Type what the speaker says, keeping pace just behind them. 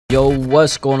Yo,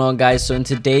 what's going on, guys? So in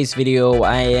today's video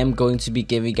I am going to be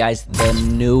giving you guys the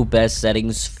new best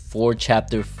settings for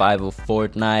chapter 5 of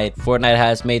Fortnite. Fortnite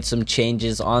has made some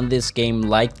changes on this game,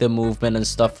 like the movement and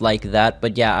stuff like that,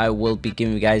 but yeah, I will be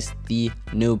giving you guys the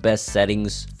new best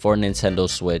settings for Nintendo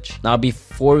Switch. Now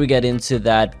before we get into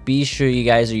that, be sure you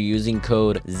guys are using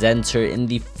code Zenterr in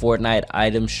the Fortnite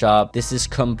item shop. This is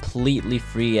completely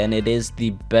free and it is the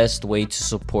best way to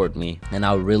support me, and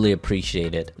I'll really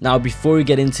appreciate it. Now before we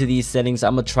get into these settings,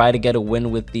 I'm gonna try to get a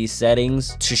win with these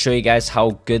settings to show you guys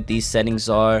how good these settings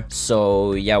are.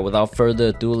 So yeah, without further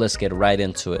ado, let's get right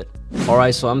into it.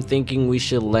 Alright, so I'm thinking we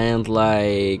should land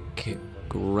like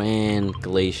Grand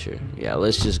Glacier. Yeah,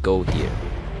 let's just go here.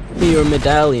 Hey, your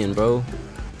medallion, bro.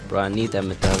 Bro, I need that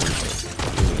medallion,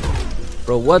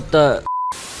 bro. What the?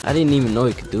 I didn't even know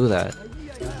he could do that.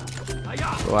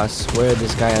 Bro, I swear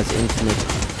this guy has infinite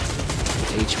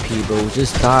HP, bro.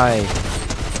 Just die.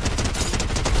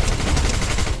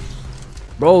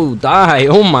 Bro, die.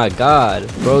 Oh my god.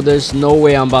 Bro, there's no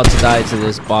way I'm about to die to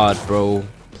this bot, bro.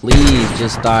 Please,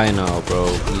 just die now, bro.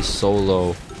 He's so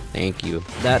low. Thank you.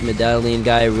 That medallion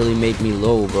guy really made me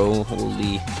low, bro.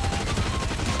 Holy.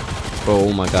 Bro,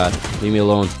 oh my god. Leave me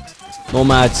alone.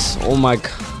 Nomads. Oh my god.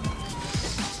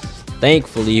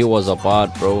 Thankfully, he was a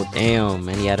bot, bro. Damn,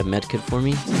 and he had a medkit for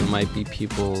me. There might be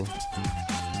people.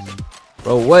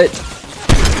 Bro, what?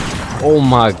 Oh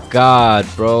my god,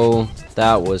 bro.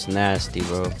 That was nasty,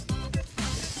 bro.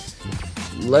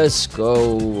 Let's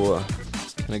go.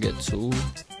 Can I get two?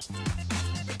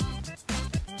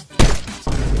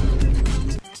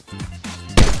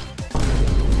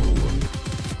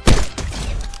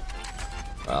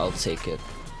 I'll take it.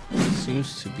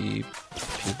 Seems to be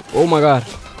people. Oh my god.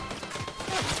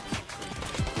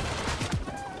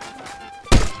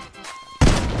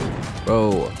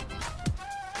 Bro.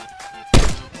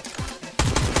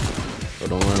 Bro,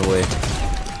 don't run away.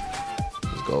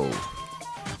 Let's go.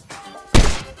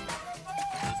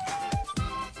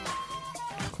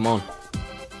 Come on.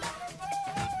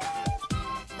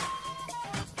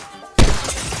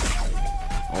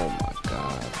 Oh my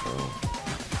god, bro.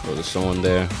 Bro, there's someone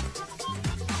there.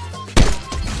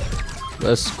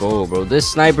 Let's go, bro.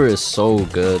 This sniper is so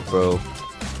good, bro.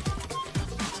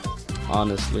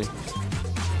 Honestly.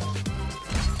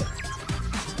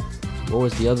 Where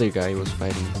was the other guy he was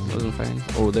fighting? He wasn't fighting?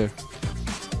 Oh, there.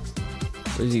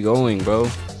 Where's he going, bro?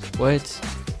 What?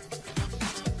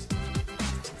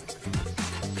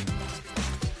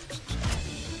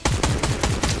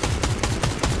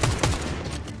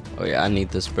 Oh yeah, I need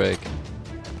this break.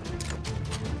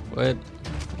 What?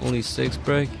 Only 6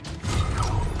 break?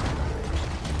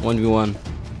 1v1.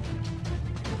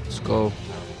 Let's go.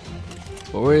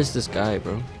 But where is this guy,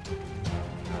 bro?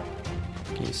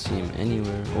 Can't see him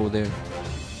anywhere. Oh, there.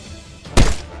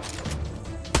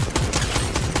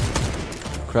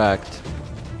 Cracked.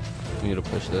 We need to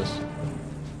push this.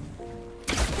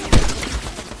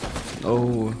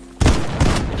 Oh.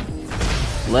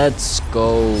 Let's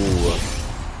go.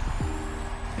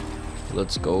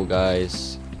 Let's go,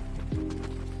 guys.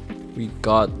 We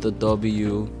got the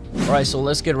W. Alright, so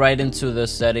let's get right into the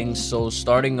settings. So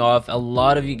starting off, a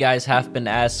lot of you guys have been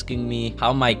asking me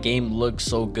how my game looks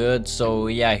so good. So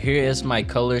yeah, here is my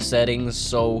color settings.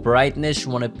 So brightness, you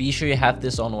want to be sure you have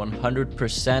this on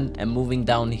 100%, and moving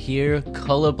down here,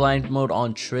 colorblind mode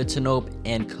on tritanope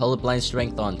and colorblind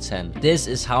strength on 10. This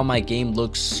is how my game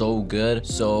looks so good.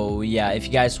 So yeah, if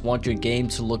you guys want your game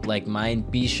to look like mine,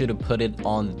 be sure to put it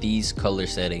on these color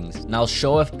settings. Now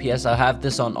show FPS, I have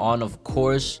this on of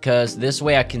course, because this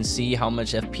way I can see how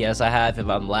much FPS I have, if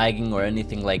I'm lagging or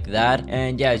anything like that.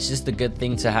 And yeah, it's just a good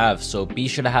thing to have. So be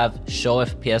sure to have show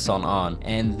FPS on.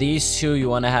 And these two, you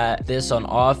want to have this on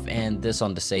off and this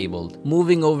on disabled.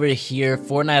 Moving over here,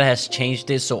 Fortnite has changed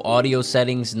it, so audio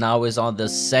settings now is on the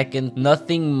second.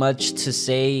 Nothing much to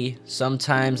say.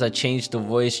 Sometimes I change the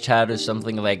voice chat or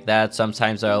something like that.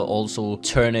 Sometimes I'll also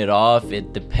turn it off.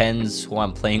 It depends who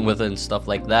I'm playing with and stuff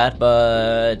like that.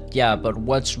 But yeah, but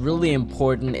what's really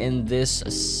important in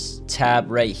this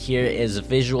tab right here is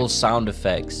visual sound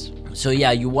effects. So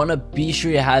yeah, you want to be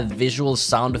sure you have visual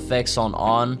sound effects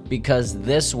on, because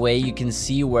this way you can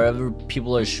see wherever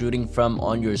people are shooting from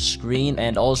on your screen,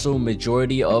 and also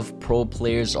majority of pro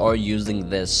players are using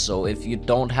this. So if you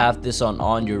don't have this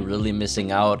on, you're really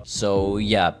missing out. So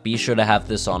yeah, be sure to have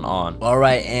this on.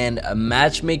 Alright, and a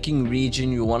matchmaking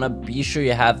region, you want to be sure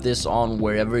you have this on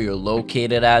wherever you're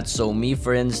located at. So me,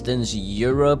 for instance,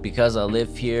 Europe, because I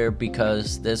live here,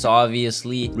 because this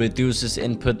obviously reduces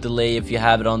input delay if you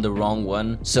have it on the wrong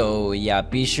one. So yeah,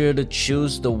 be sure to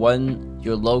choose the one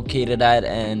you're located at,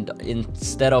 and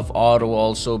instead of auto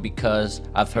also, because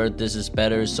I've heard this is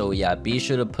better. So yeah, be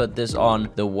sure to put this on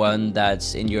the one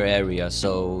that's in your area.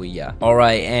 So yeah. All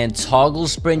right, and toggle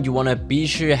sprint, you want to be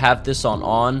sure you have this on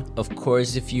of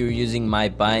course, if you're using my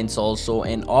binds also.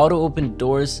 And auto open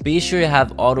doors, be sure you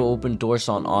have auto open doors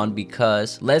on,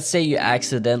 because let's say you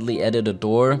accidentally edit a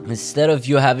door, instead of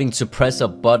you having to press a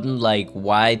button like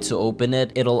Y to open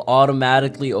it, it'll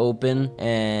automatically open.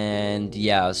 And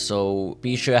yeah, so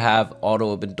be sure to have auto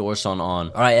open doors on.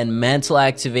 All right, and mental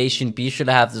activation, be sure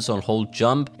to have this on hold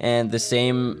jump, and the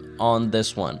same on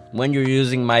this one. When you're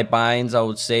using my binds, I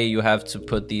would say you have to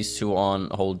put these two on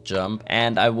hold jump,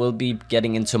 and I will be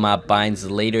getting into my binds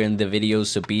later in the video,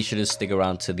 so be sure to stick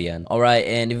around to the end. All right,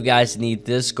 and if you guys need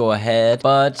this, go ahead,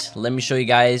 but let me show you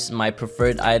guys my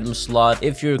preferred item slot.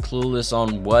 If you're clueless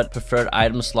on what preferred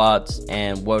item slots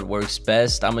and what works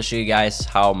best, I'm gonna show you guys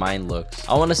how mine looks.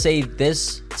 I want to say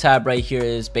this tab right here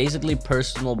is basically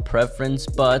personal preference,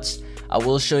 but I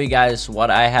will show you guys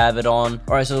what I have it on.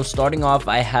 Alright, so starting off,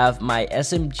 I have my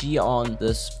SMG on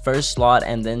this first slot,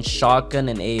 and then shotgun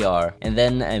and AR, and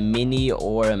then a mini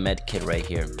or a medkit right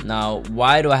here. Now,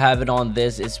 why do I have it on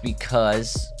this? It's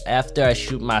because after I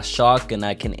shoot my shotgun,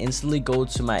 I can instantly go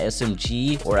to my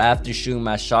SMG, or after shooting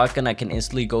my shotgun, I can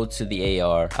instantly go to the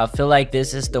AR. I feel like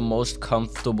this is the most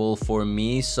comfortable for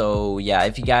me. So yeah,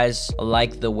 if you guys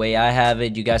like the way I have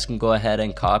it, you guys can go ahead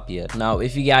and copy it. Now,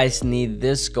 if you guys need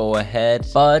this, go ahead,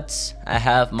 but I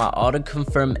have my auto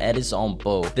confirm edits on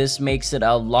both. This makes it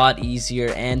a lot easier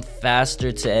and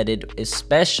faster to edit,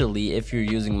 especially if you're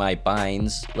using my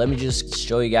binds. Let me just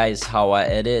show you guys how I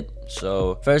edit.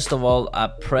 So first of all, I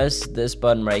press this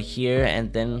button right here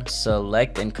and then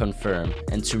select and confirm.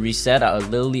 And to reset, I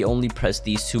literally only press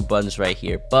these two buttons right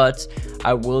here. But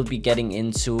I will be getting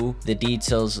into the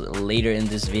details later in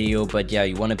this video. But yeah,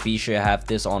 you want to be sure to have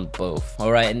this on both.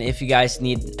 Alright, and if you guys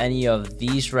need any of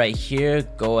these right here,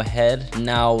 go ahead.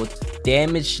 Now,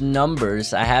 damage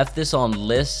numbers, I have this on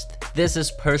list. This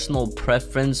is personal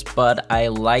preference, but I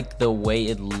like the way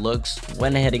it looks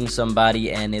when hitting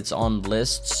somebody and it's on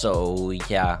list. So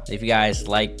yeah, if you guys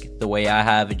like the way I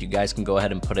have it, you guys can go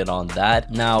ahead and put it on that.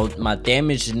 Now, my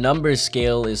damage number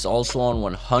scale is also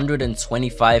on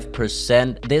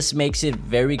 125%. This makes it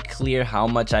very clear how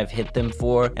much I've hit them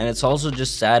for, and it's also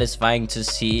just satisfying to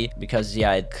see, because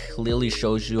yeah, it clearly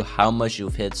shows you how much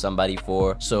you've hit somebody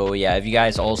for. So yeah, if you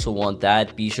guys also want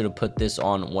that, be sure to put this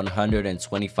on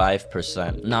 125%.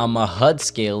 Now, my HUD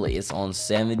scale is on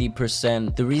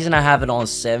 70%. The reason I have it on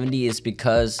 70 is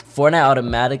because Fortnite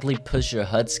automatically puts your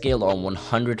HUD scale on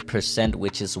 100%,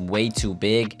 which is way too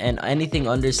big, and anything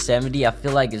under 70 I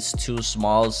feel like it's too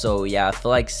small. So yeah, I feel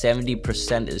like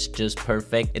 70% is just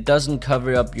perfect. It doesn't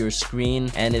cover up your screen,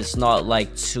 and it's not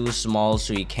like too small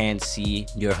so you can't see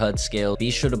your HUD scale. Be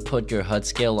sure to put your HUD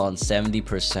scale on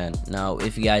 70%. Now,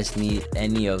 if you guys need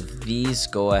any of these,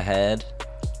 go ahead.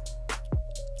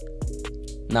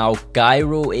 Now,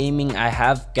 gyro aiming, I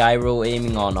have gyro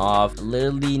aiming on off.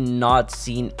 Literally not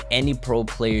seen any pro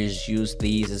players use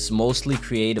these. It's mostly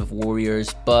creative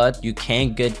warriors, but you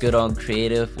can get good on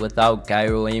creative without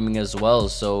gyro aiming as well.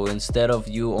 So instead of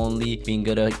you only being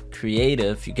good at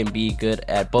creative, you can be good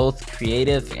at both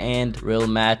creative and real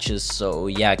matches. So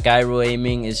yeah, gyro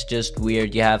aiming is just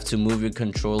weird. You have to move your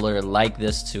controller like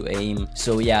this to aim.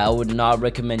 So yeah, I would not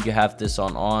recommend you have this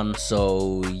on.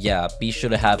 So yeah, be sure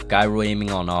to have gyro aiming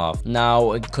on off.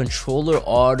 Now, a controller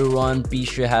auto run, be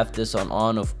sure to have this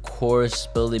on, of course.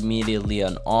 Build immediately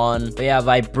on. But yeah,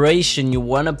 vibration, you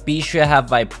want to be sure to have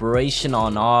vibration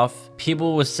on off.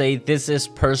 People would say this is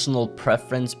personal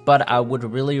preference, but I would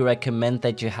really recommend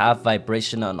that you have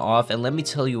vibration on off, and let me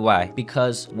tell you why.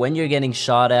 Because when you're getting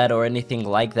shot at or anything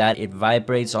like that, it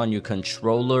vibrates on your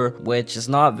controller, which is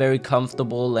not very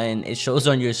comfortable, and it shows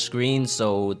on your screen,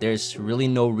 so there's really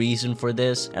no reason for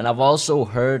this. And I've also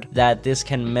heard that this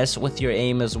can mess with your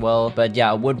aim as well, but yeah,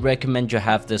 I would recommend you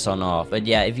have this on off. But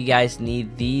yeah, if you guys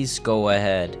need these, go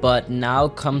ahead. But now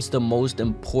comes the most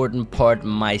important part,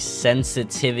 my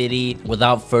sensitivity.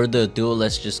 Without further ado,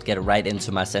 let's just get right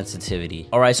into my sensitivity.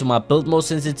 Alright, so my build mode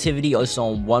sensitivity is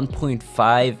on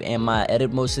 1.5 and my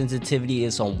edit mode sensitivity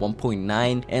is on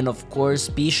 1.9. And of course,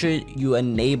 be sure you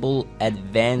enable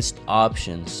advanced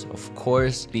options, of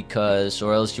course, because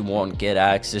or else you won't get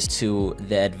access to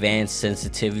the advanced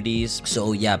sensitivities.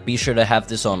 So yeah, be sure to have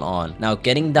this on. Now,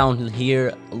 getting down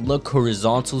here, look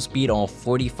horizontal speed on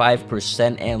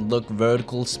 45% and look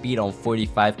vertical speed on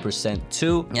 45%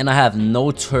 too. And I have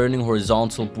no turning putting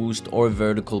horizontal boost or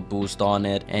vertical boost on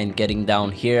it. And getting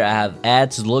down here, I have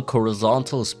adds look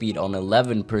horizontal speed on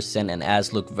 11% and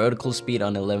adds look vertical speed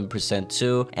on 11%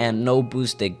 too, and no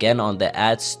boost again on the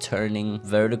adds turning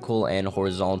vertical and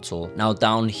horizontal. Now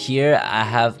down here I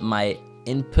have my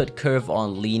input curve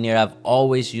on linear. I've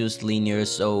always used linear,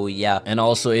 so yeah. And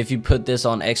also if you put this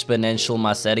on exponential,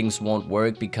 my settings won't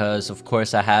work because of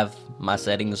course I have my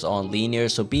settings on linear,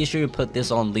 so be sure you put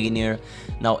this on linear.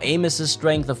 Now aim assist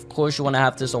strength, of course you want to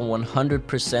have this on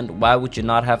 100%. Why would you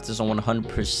not have this on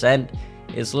 100%?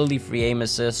 It's literally free aim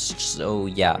assist, so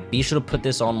yeah, be sure to put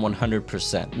this on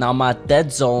 100%. Now my dead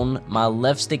zone, my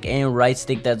left stick and right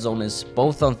stick dead zone is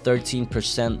both on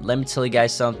 13%. Let me tell you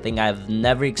guys something, I've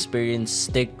never experienced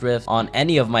stick drift on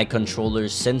any of my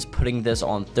controllers since putting this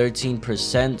on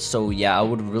 13%. So yeah, I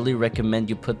would really recommend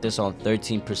you put this on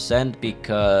 13%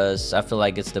 because I feel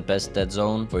like it's the best dead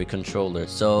zone for your controller.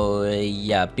 So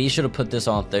yeah, be sure to put this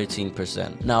on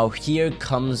 13%. Now here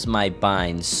comes my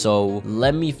binds. So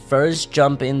let me first jump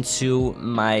into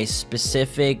my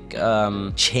specific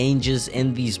changes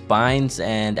in these binds,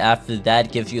 and after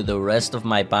that give you the rest of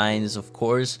my binds, of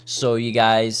course, so you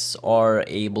guys are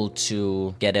able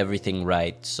to get everything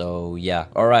right. So yeah,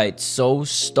 all right, so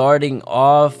starting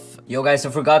off, yo guys, I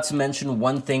forgot to mention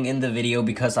one thing in the video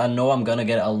because I know I'm gonna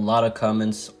get a lot of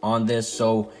comments on this.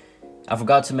 So I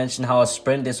forgot to mention how a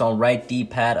sprint is on right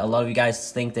D-pad. A lot of you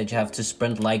guys think that you have to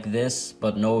sprint like this,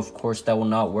 but no, of course that will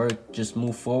not work. Just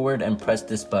move forward and press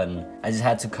this button. I just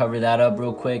had to cover that up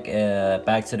real quick.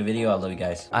 Back to the video. I love you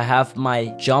guys. I have my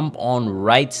jump on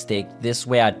right stick. This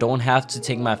way I don't have to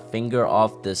take my finger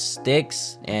off the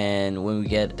sticks. And when we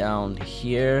get down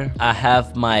here, I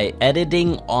have my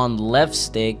editing on left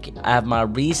stick. I have my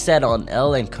reset on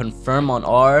L and confirm on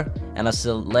R, and I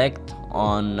select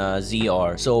on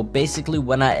ZR. So basically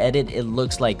when I edit, it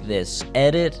looks like this: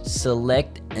 edit,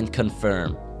 select, and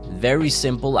confirm. Very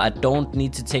simple. I don't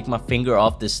need to take my finger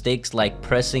off the sticks like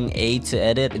pressing A to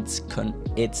edit.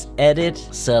 It's edit,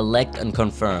 select, and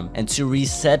confirm. And to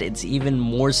reset, it's even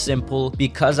more simple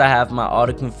because I have my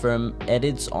auto confirm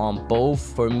edits on both.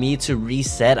 For me to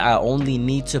reset, I only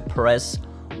need to press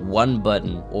one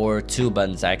button or two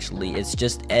buttons. Actually, it's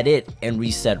just edit and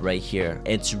reset right here.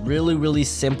 It's really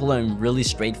simple and really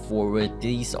straightforward.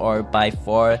 These are by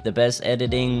far the best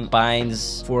editing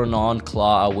binds for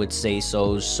non-claw, I would say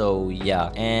so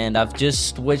yeah. And I've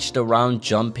just switched around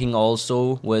jumping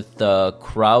also with the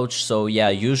crouch. So yeah,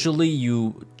 usually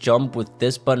you jump with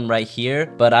this button right here,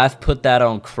 but I've put that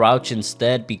on crouch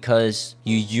instead because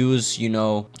you use, you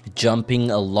know,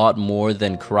 jumping a lot more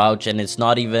than crouch. And it's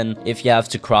not even, if you have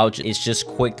to crouch, it's just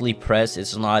quickly press.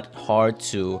 It's not hard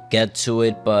to get to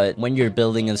it, but when you're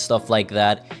building and stuff like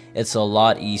that, it's a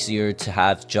lot easier to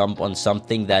have jump on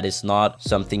something that is not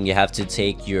something you have to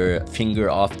take your finger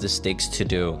off the sticks to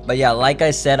do. But yeah, like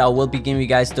I said, I will be giving you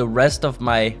guys the rest of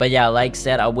my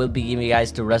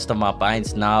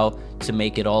binds now to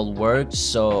make it all work.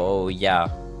 So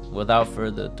yeah, without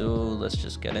further ado, let's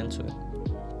just get into it.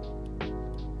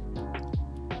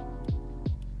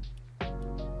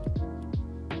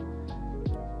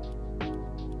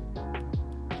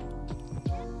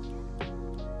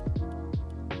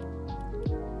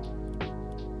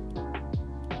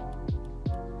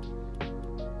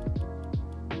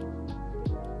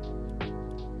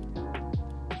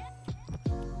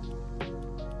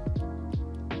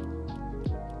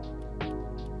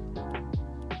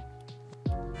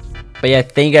 But yeah,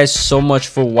 thank you guys so much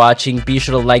for watching. Be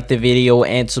sure to like the video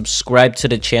and subscribe to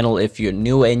the channel if you're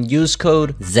new, and use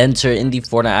code Zenterr in the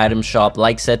Fortnite item shop.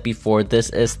 Like said before, this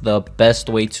is the best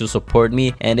way to support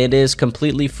me, and it is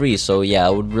completely free. So yeah, I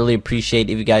would really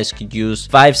appreciate if you guys could use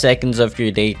 5 seconds of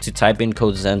your day to type in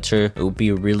code Zenterr. It would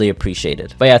be really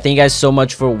appreciated. But yeah, thank you guys so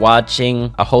much for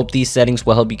watching. I hope these settings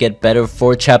will help you get better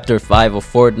for chapter 5 of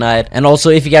Fortnite. And also,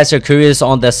 if you guys are curious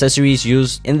on the accessories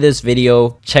used in this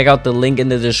video, check out the link in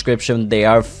the description. They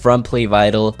are from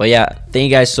PlayVital. But yeah, thank you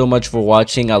guys so much for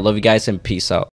watching. I love you guys and peace out.